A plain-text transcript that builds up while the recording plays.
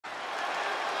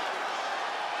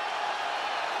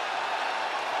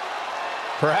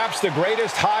Perhaps the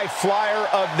greatest high flyer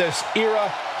of this era.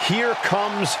 Here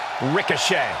comes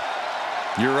Ricochet.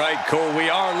 You're right, Cole. We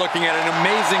are looking at an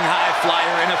amazing high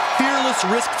flyer and a fearless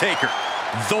risk taker.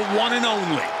 The one and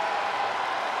only.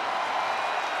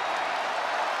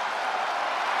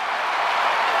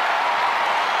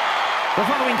 The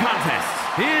following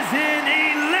contest is an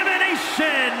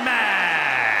elimination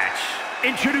match.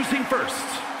 Introducing first,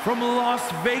 from Las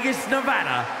Vegas,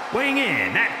 Nevada, weighing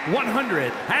in at 190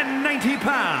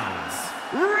 pounds,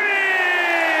 Ricochet!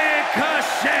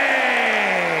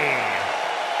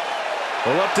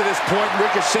 Well, up to this point,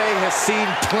 Ricochet has seen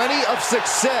plenty of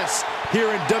success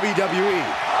here in WWE.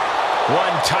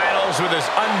 Won titles with his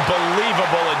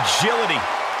unbelievable agility.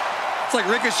 It's like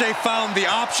Ricochet found the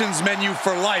options menu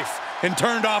for life and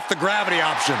turned off the gravity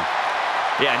option.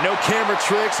 Yeah, no camera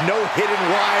tricks, no hidden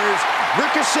wires.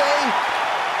 Ricochet,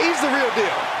 he's the real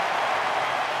deal.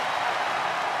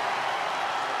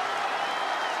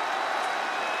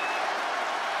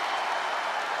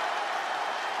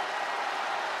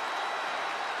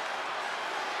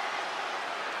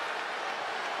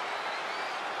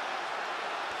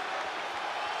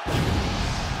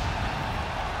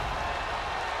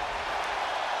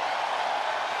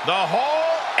 The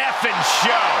whole effing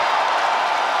show.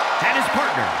 And his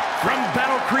partner from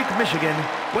Battle Creek, Michigan,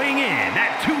 weighing in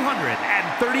at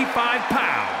 235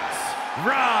 pounds,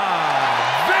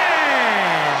 Rob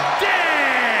Van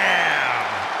Dam!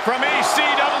 From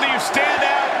ECW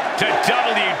standout to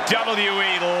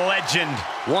WWE legend.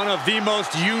 One of the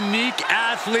most unique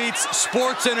athletes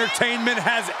sports entertainment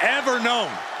has ever known.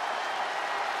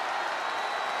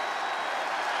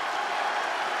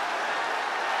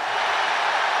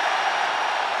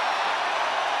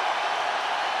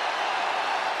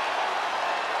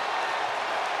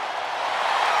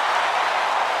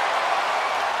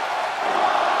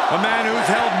 A man who's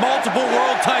held multiple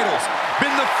world titles,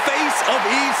 been the face of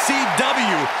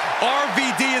ECW.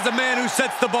 RVD is a man who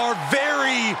sets the bar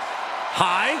very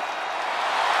high.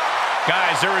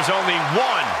 Guys, there is only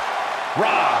one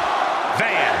Rob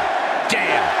Van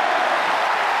Dam.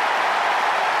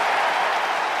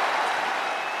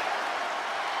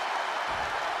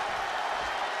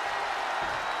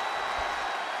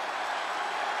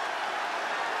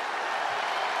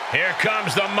 Here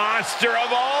comes the monster of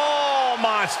all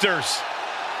monsters.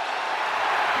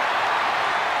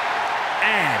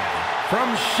 And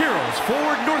from Sherrills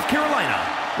Ford, North Carolina,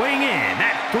 weighing in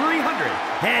at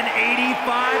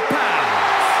 385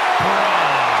 pounds,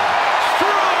 Braun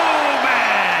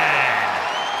Strowman!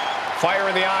 Fire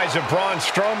in the eyes of Braun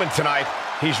Strowman tonight.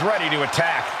 He's ready to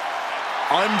attack.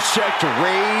 Unchecked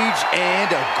rage and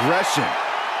aggression.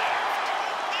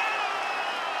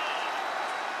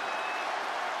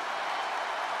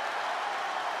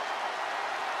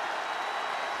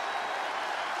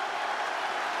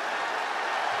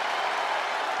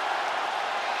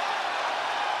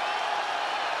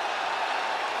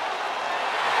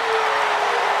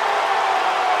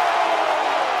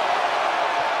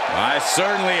 I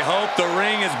certainly hope the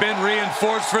ring has been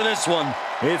reinforced for this one.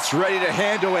 It's ready to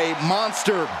handle a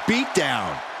monster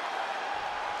beatdown.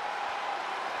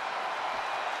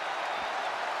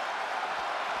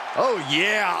 Oh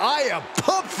yeah, I am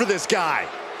pumped for this guy.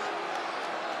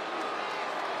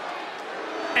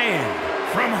 And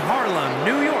from Harlem,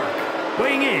 New York,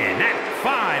 weighing in at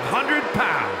 500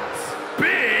 pounds,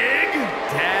 Big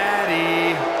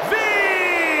Daddy V!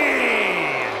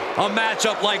 A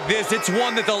matchup like this, it's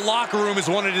one that the locker room has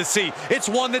wanted to see. It's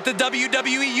one that the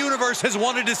WWE Universe has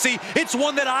wanted to see. It's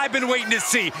one that I've been waiting to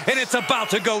see, and it's about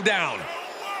to go down.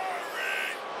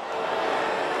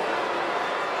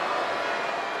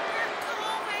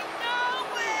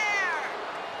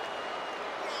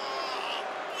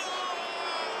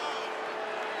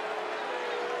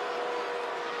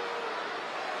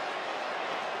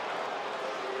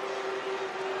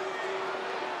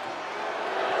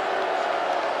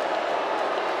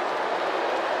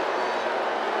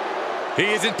 He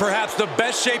is in perhaps the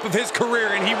best shape of his career,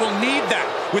 and he will need that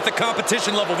with the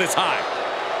competition level this high.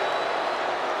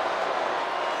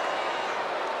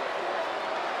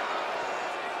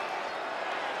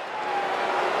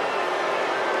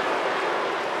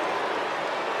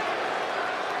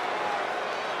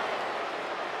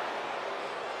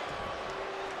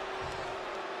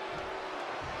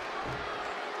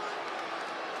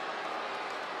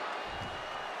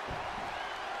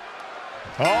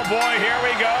 Oh boy, here we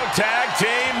go. Tag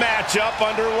team matchup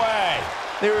underway.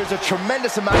 There is a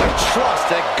tremendous amount of trust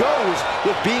that goes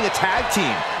with being a tag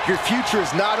team. Your future is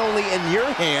not only in your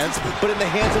hands, but in the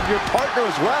hands of your partner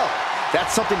as well.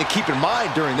 That's something to keep in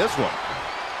mind during this one.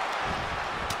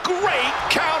 Great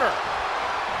counter.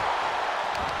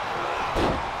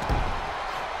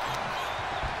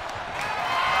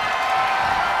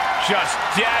 Just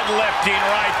deadlifting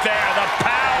right there. The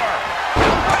power.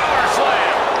 Power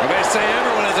slam. Well, they say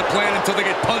everyone has a plan until they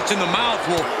get punched in the mouth.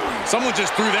 Well, someone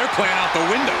just threw their plan out the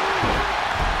window.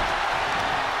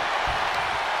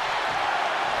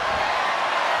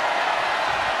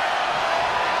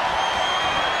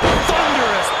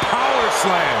 Thunderous power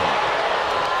slam.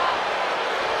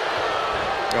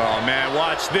 Oh, man,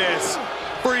 watch this.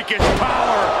 Freakish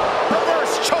power.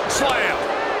 Reverse choke slam.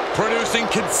 Producing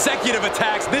consecutive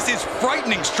attacks. This is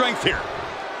frightening strength here.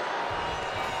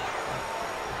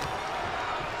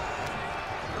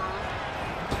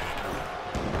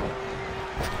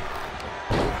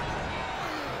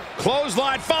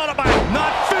 Clothesline followed by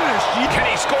not finished. Can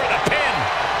he score the pin?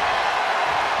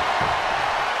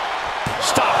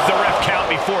 Stop the ref count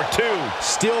before 2.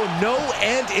 Still no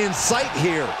end in sight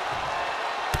here.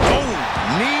 Oh,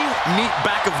 knee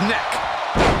back of neck.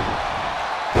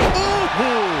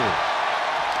 Ooh.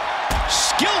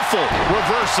 Skillful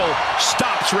reversal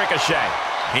stops Ricochet.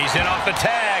 He's in off the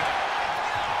tag.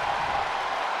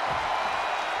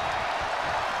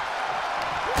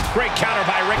 Great counter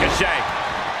by Ricochet.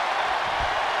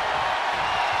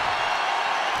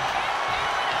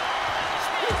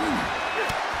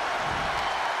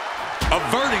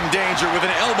 Averting danger with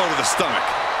an elbow to the stomach.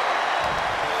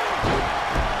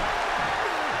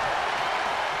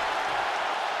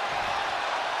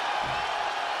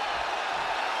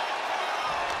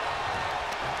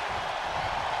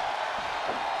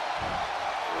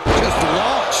 Just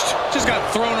launched. Just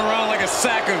got thrown around like a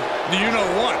sack of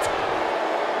you-know-what.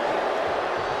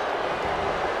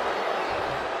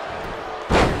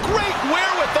 Great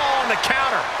wherewithal on the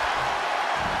counter.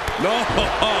 No,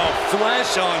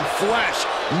 flesh on flesh.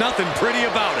 Nothing pretty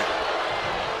about it.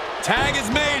 Tag is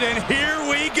made, and here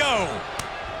we go.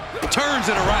 Turns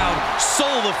it around. Sole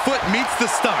of the foot meets the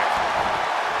stomach.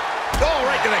 Oh,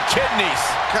 right to the kidneys.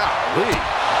 Golly.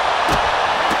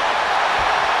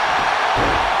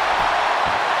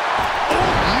 Oh,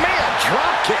 man,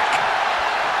 drop kick.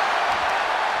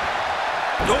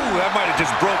 Oh, that might have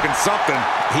just broken something.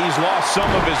 He's lost some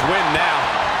of his wind now.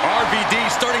 RVD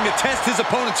starting to test his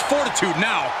opponent's fortitude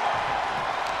now.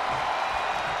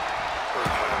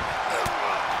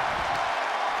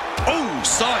 Oh,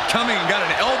 saw it coming and got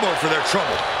an elbow for their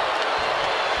trouble.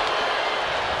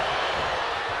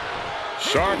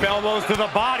 Sharp elbows to the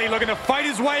body, looking to fight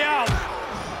his way out.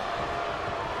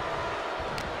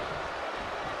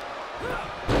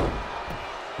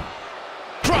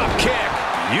 Drop kick.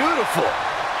 Beautiful.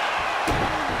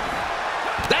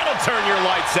 That'll turn your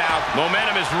lights out.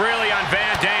 Momentum is really on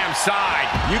Van Dam's side.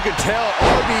 You can tell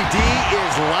RVD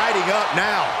is lighting up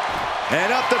now.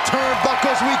 And up the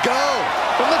turnbuckles we go.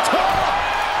 From the top.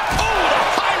 Oh, the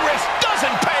high risk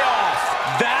doesn't pay off.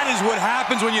 That is what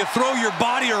happens when you throw your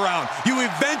body around. You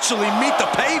eventually meet the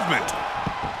pavement.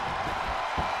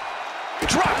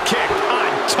 Drop kick on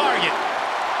target.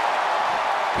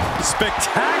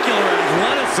 Spectacular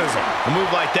athleticism. A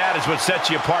move like that is what sets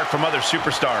you apart from other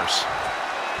superstars.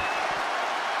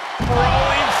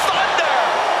 Rolling thunder.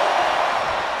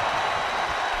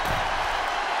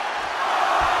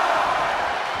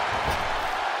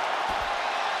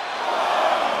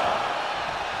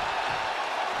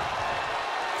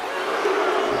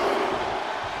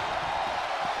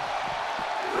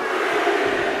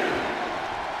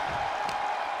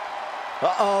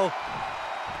 Uh-oh.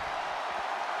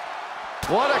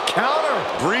 What a counter.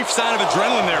 Brief sign of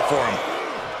adrenaline there for him.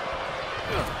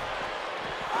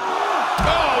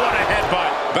 Oh, what a headbutt.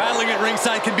 Battling at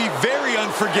ringside can be very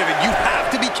unforgiving. You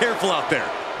have to be careful out there.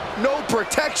 No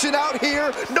protection out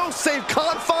here. No safe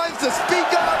confines to speak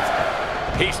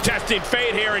of. He's testing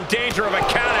fate here, in danger of a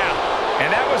countout.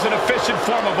 And that was an efficient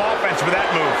form of offense for that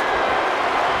move.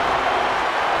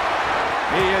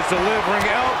 He is delivering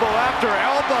elbow after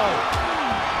elbow.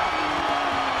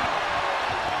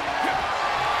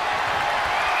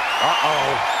 Uh-oh.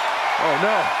 Oh,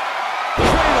 no.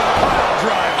 Cradle pile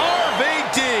drive.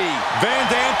 RVD. Van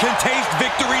Dam can taste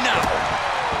victory now.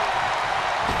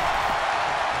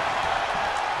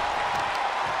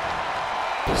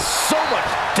 So much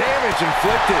damage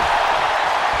inflicted.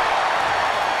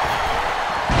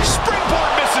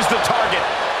 Springboard misses the target.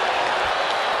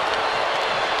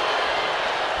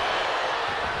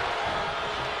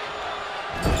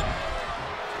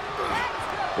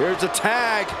 Here's a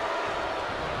tag.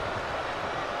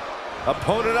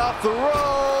 Opponent off the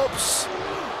ropes.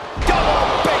 Double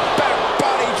big back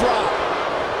body drop.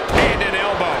 And an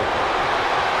elbow.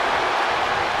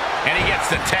 And he gets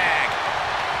the tag.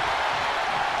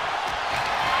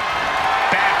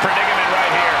 Bad predicament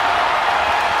right here.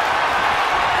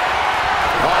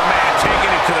 Oh, man,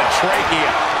 taking it to the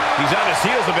trachea. He's on his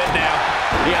heels a bit now.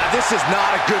 Yeah, this is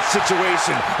not a good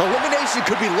situation. Elimination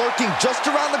could be lurking just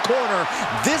around the corner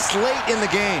this late in the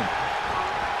game.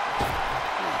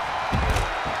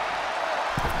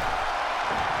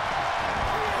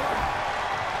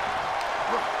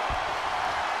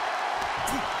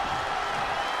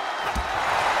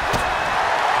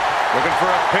 Looking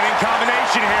for a pinning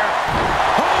combination here.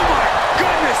 Oh my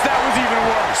goodness, that was even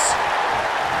worse.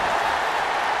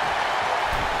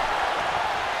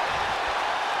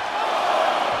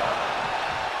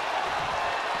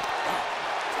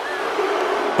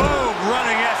 Boom,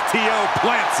 running STO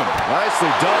plants him.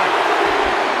 Nicely done.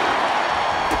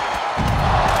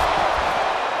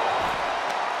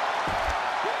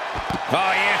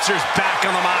 Oh, he answers back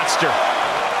on the monster.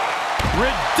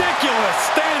 Ridiculous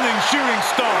standing shooting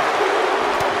star.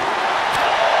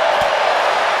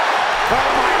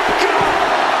 Oh my God!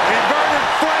 Inverted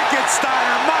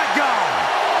Frankensteiner, my God!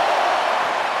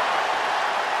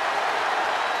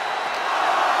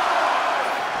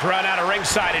 Braun out of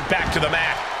ringside and back to the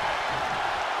mat.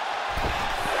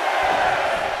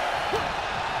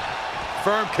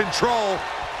 Firm control.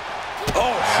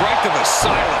 Oh, right to the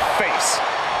side of the face.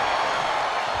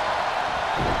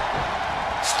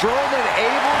 Strowman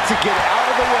able to get out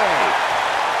of the way.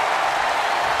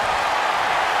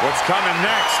 What's coming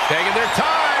next? Taking their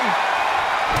time.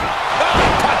 Oh,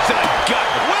 punch to the gut.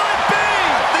 Will it be?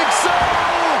 I think so.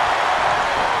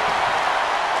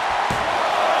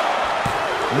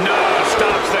 No,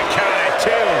 stops the count at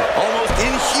 2. Almost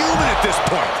inhuman at this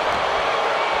point.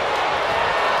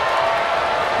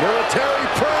 Military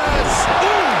press.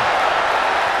 Ooh.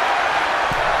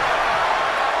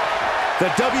 The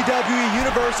WWE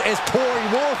Universe is pouring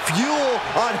more fuel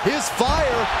on his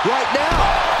fire right now.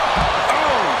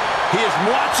 Oh, he is,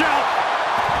 watch out.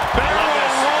 Barrel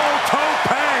roll tope.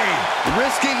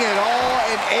 Risking it all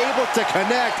and able to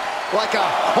connect like a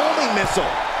homing missile.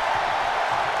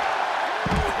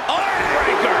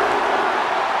 Breaker.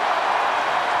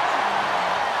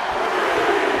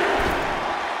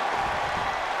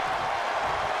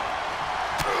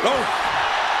 Oh.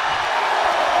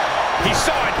 He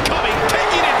saw it coming,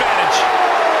 taking advantage.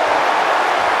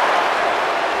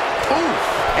 Oof.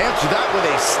 Answer that with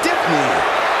a stiff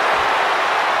knee.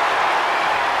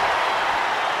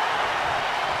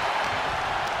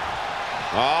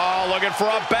 Oh, looking for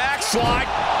a backslide.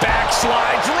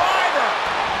 Backslide driver.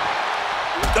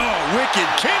 Oh, wicked.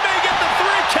 He may get the 3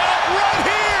 count right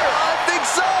here. I think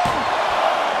so.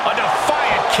 A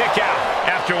defiant kick out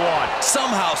after 1.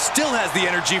 Somehow still has the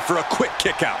energy for a quick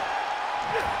kick out.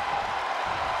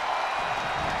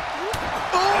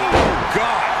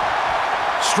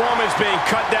 Strowman's being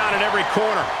cut down at every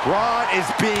corner. Braun is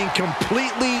being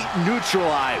completely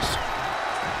neutralized.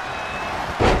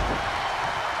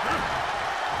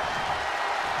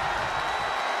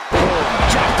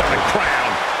 Dropped on the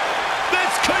crown.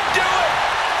 This could do it.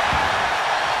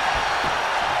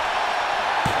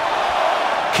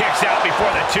 Kicks out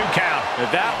before the 2 count.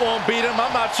 If that won't beat him,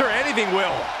 I'm not sure anything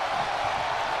will.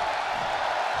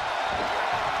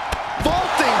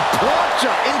 Vaulting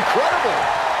plancha, incredible.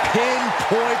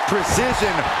 Pinpoint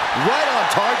precision, right on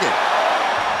target.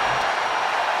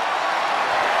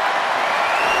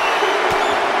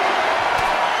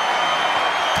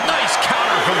 Nice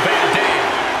counter from Van Dam.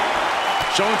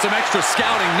 Showing some extra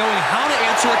scouting, knowing how to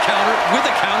answer a counter with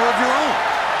a counter of your own.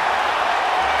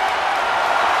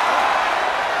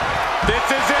 This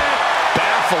is it.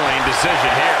 Baffling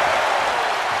decision here.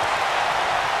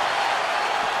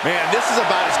 Man, this is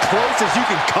about as close as you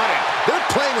can cut it. They're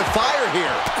playing with fire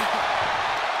here.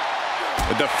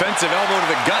 A defensive elbow to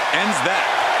the gut ends that.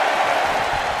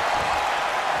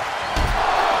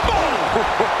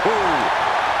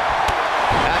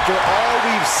 After all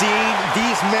we've seen,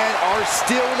 these men are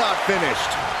still not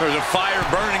finished. There's a fire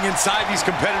burning inside these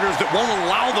competitors that won't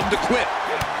allow them to quit.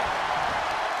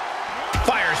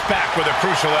 Fires back with a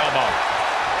crucial elbow.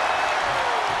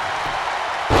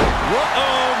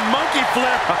 Uh-oh, monkey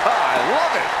flip. I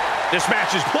love it. This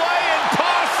match is playing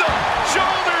possum.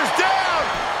 Shoulders down.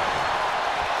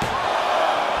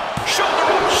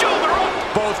 Shoulder up, shoulder up.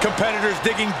 Both competitors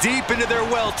digging deep into their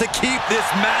well to keep this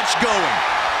match going.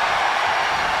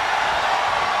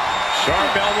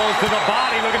 Sharp elbows to the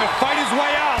body, looking to fight his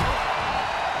way out.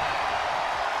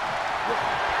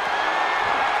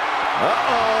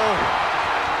 Uh-oh.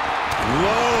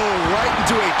 Low, right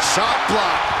into a chop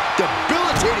block.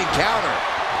 Debilitating counter.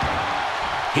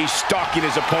 He's stalking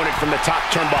his opponent from the top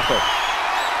turnbuckle.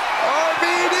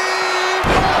 RVD!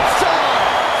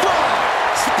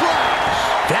 Front splash.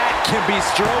 That can be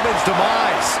Strowman's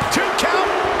demise. 2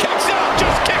 count, kicks out,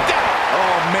 just kicked out.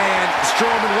 Oh, man,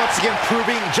 Strowman once again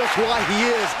proving just why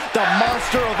he is the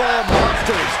monster of all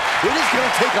monsters. It is going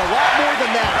to take a lot more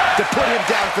than that to put him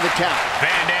down for the count.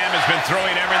 Van Dam has been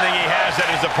throwing everything he has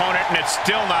at his opponent, and it's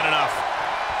still not enough.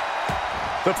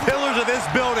 The pillars of this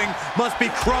building must be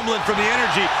crumbling from the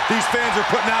energy these fans are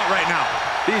putting out right now.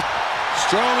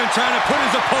 Strowman trying to put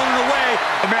his opponent away.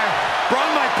 And man,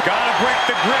 Braun might gotta break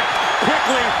the grip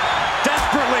quickly,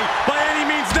 desperately, by any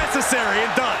means necessary,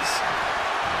 and does.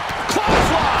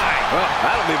 Clothesline! Well,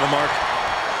 that'll leave a mark.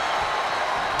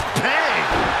 Bang!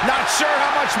 Not sure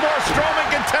how much more Strowman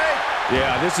can take.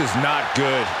 Yeah, this is not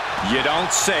good. You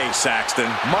don't say,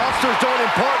 Saxton. Monsters don't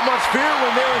impart much fear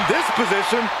when they're in this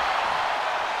position.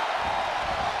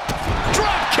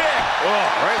 Drop kick! Oh,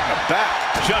 right in the back.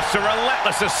 Just a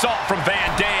relentless assault from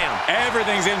Van Dam.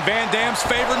 Everything's in Van Dam's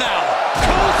favor now.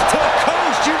 Coast to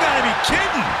coast, you gotta be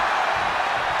kidding.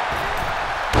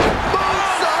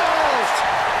 Moonsault!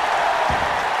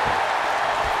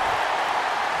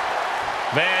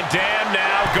 Van Dam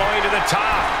now going to the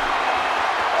top.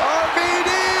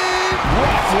 RVD!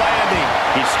 Rough landing.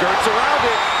 He skirts around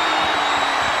it.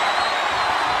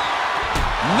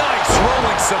 Nice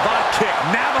rolling savant kick,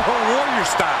 Navajo Warrior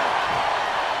style.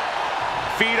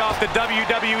 Feed off the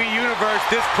WWE Universe.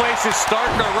 This place is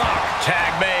starting to rock.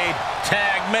 Tag made.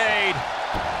 Tag made.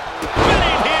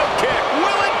 Spinning heel kick.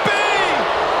 Will it be?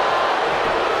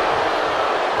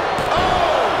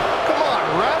 Oh! Come on,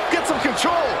 ref. Get some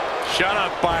control. Shut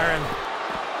up, Byron.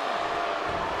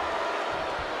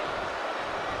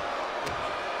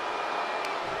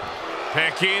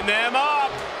 Picking them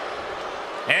up.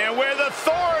 And with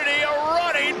authority, a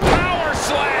running power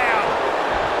slam.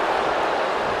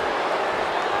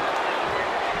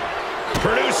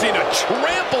 Producing a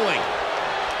trampling.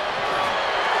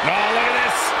 Oh, look at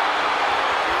this.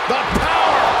 The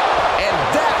power. And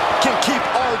that can keep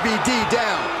RVD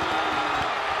down.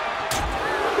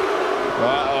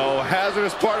 Uh-oh,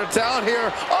 hazardous part of town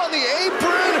here on the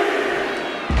apron.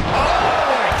 Oh,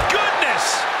 my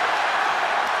goodness.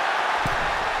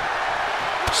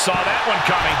 Saw that one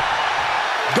coming.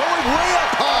 Going way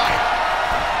up high.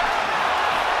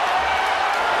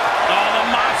 Oh, the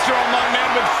monster among men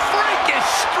with freakish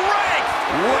strength.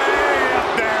 Way up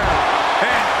there.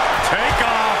 And take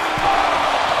off.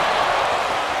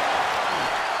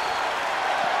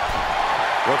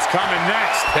 What's coming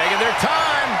next? Taking their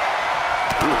time.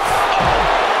 Oh,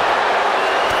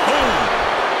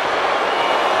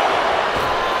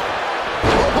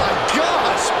 my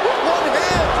gosh. With one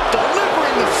hand,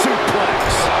 delivering the suplex.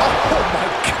 Oh, my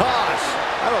gosh.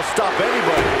 That'll stop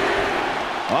anybody.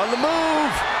 On the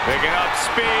move. Picking up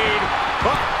speed.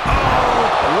 Oh,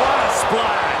 what a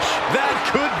splash. That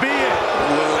could be it.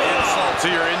 A little insult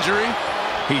to your injury.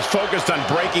 He's focused on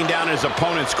breaking down his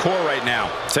opponent's core right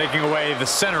now. Taking away the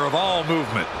center of all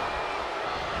movement.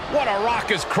 What a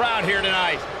raucous crowd here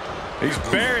tonight. He's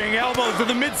burying elbows in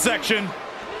the midsection.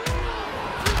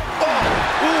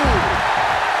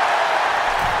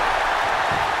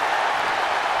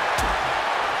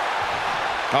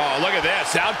 Oh, look at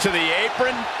this. Out to the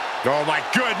apron. Oh, my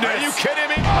goodness. Are you kidding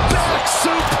me? Back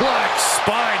suplex.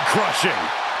 Spine crushing.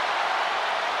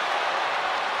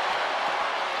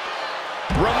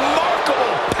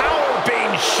 Remarkable power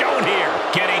being shown here.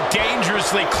 Getting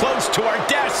dangerously close to our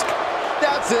desk.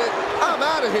 That's it. I'm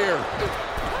out of here.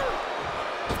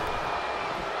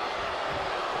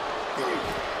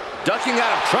 Ducking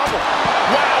out of trouble.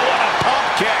 Wow, what a pump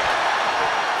kick.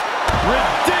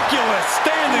 Ridiculous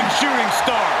standing shooting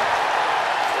star.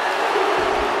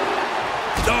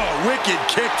 Oh, wicked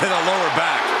kick to the lower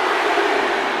back.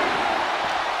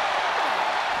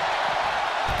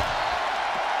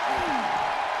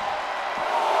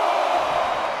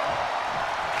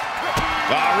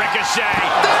 Oh, Ricochet.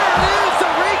 There it is,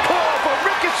 the recall for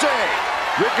Ricochet.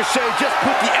 Ricochet just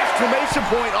put the exclamation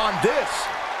point on this.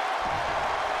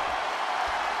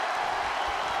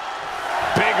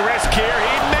 Big risk here.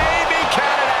 He may be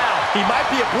counted out. He might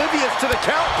be oblivious to the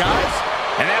count, guys.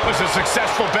 And that was a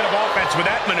successful bit of offense with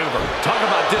that maneuver. Talk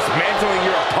about dismantling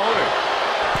your opponent.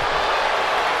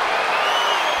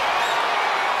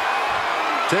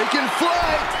 Taking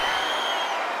flight.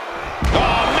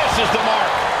 Oh, misses the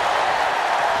mark.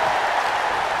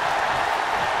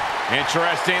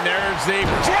 Interesting. There's the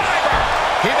driver.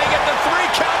 He may get the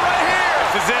 3 count right here.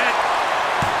 This is it.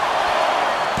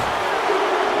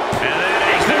 And that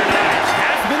is their night.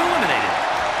 Has been eliminated.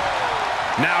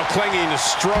 Now clinging to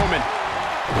Strowman.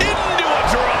 Into a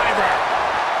driver.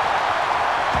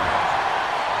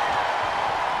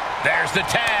 There's the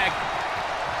tag.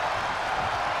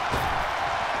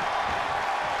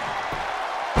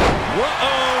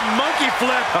 Whoa, monkey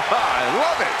flip. I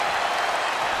love it.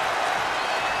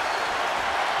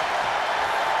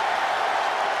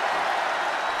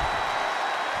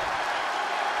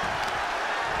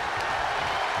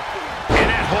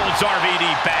 holds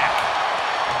RVD back.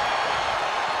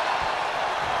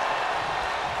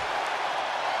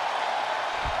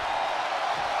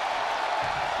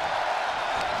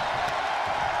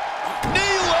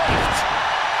 Knee lift.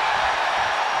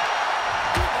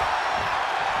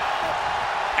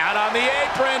 Out on the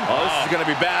apron. Oh, this is going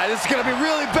to be bad. This is going to be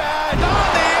really bad.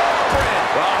 On the apron.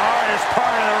 The hardest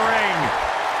part of the ring.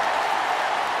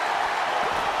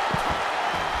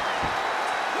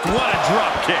 What a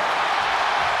drop kick.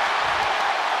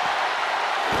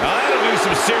 Now that'll do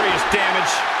some serious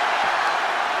damage.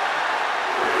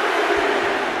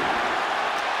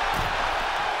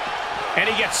 And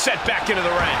he gets set back into the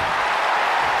ring.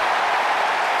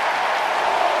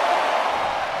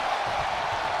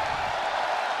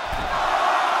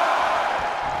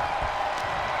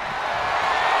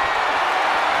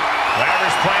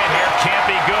 Whatever's playing here can't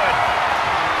be good.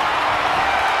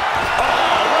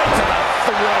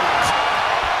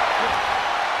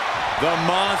 The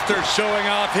monster showing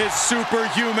off his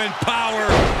superhuman power.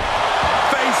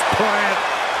 Face plant.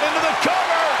 Into the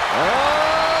cover.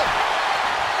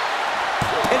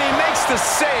 And he makes the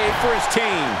save for his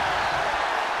team.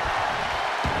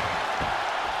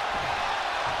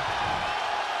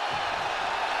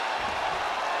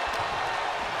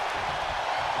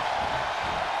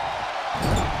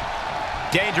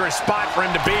 Dangerous spot for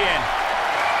him to be in.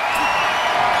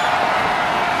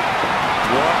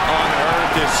 What on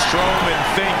earth is Strowman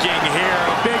thinking here?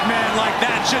 A big man like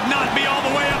that should not be all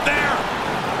the way up there.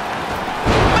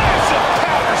 Massive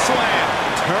power slam.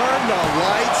 Turn the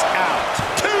lights out.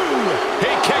 2.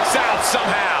 He kicks out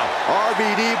somehow.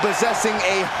 RVD possessing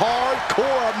a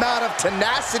hardcore amount of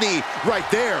tenacity right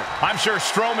there. I'm sure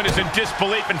Strowman is in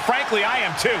disbelief, and frankly, I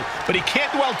am too. But he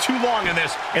can't dwell too long in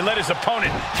this and let his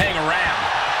opponent hang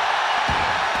around.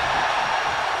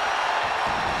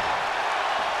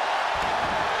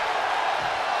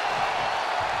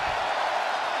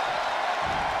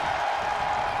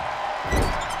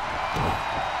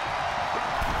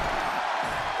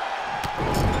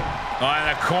 Oh,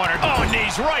 in the corner. Oh,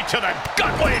 knees right to the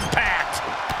gut. What impact.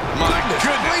 My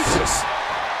goodness.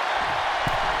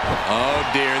 Oh,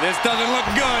 dear. This doesn't look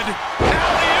good.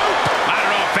 Alley-oop. I don't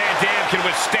know if Van Dam can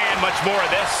withstand much more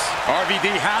of this. RVD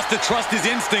has to trust his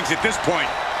instincts at this point.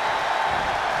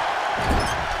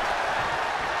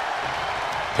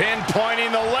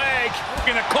 Pinpointing the leg.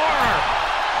 In the corner.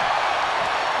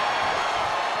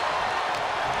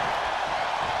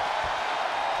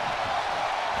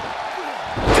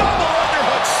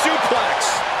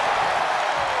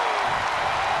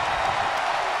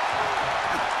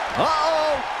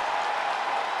 Uh-oh!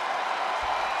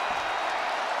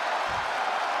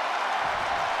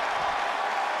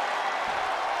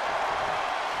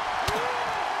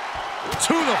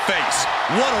 To the face.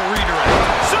 What a redirect.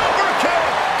 Super kick!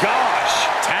 Gosh.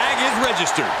 Tag is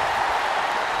registered.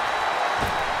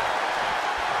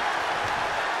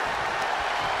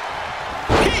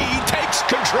 He takes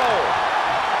control.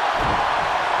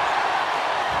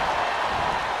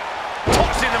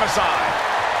 Tossing them aside.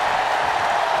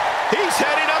 He's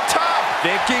heading up top.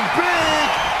 Thinking big.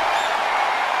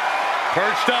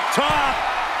 Perched up top.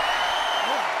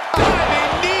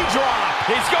 Diving knee drop.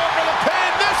 He's going for the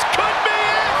pin. This could be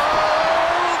it.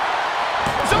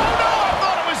 Oh, no, I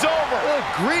thought it was over. Good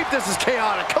grief, this is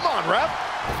chaotic. Come on, ref.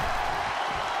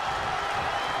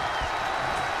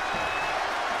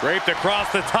 Draped across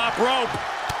the top rope.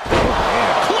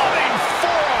 Clubbing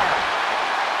forearm.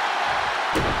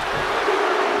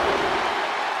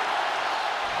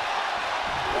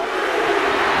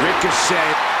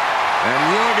 Ricochet. And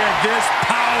look at this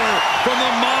power from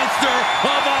the monster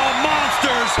of all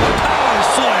monsters. Power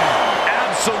slam.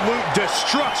 Absolute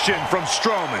destruction from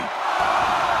Strowman.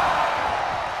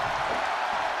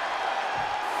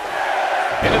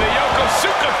 Into the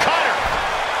Yokosuka cutter.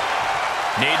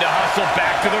 Need to hustle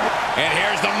back to the... And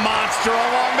here's the monster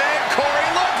along man. Corey,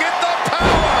 look at the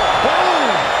power.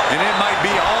 Boom. And it might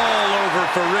be all over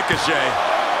for Ricochet.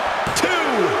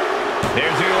 2.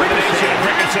 There's the elimination.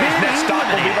 Ricochet's next stop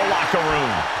will be the locker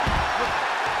room.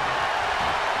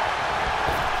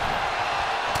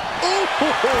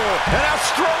 And now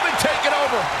Strowman taking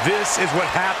over. This is what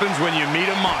happens when you meet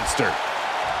a monster.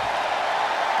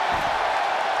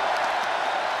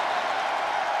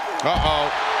 Uh-oh.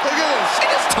 Look at this. He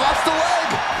just tossed the leg.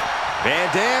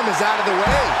 Van Dam is out of the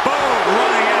way. Boom.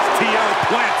 Running STO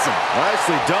plants him.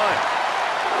 Nicely done.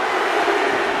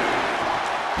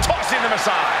 Tossing them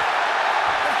aside.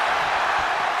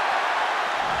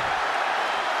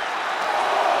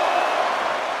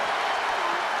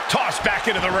 Tossed back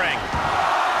into the ring.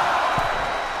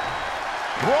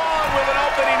 Braun with an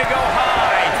opening to go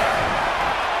high.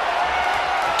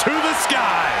 to the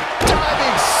sky.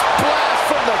 Diving splash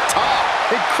from the top.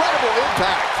 Incredible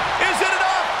impact. Is it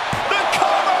enough? The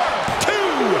cover. 2.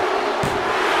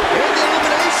 And the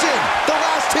elimination. The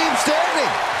last team standing.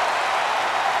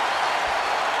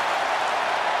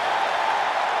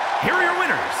 Here are your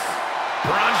winners,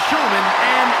 Braun Strowman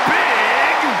and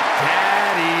Big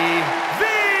Daddy V.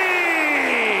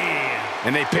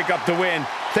 And they pick up the win,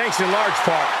 thanks in large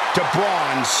part to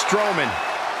Braun Strowman.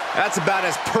 That's about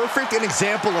as perfect an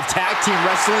example of tag team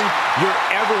wrestling you're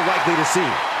ever likely to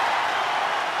see.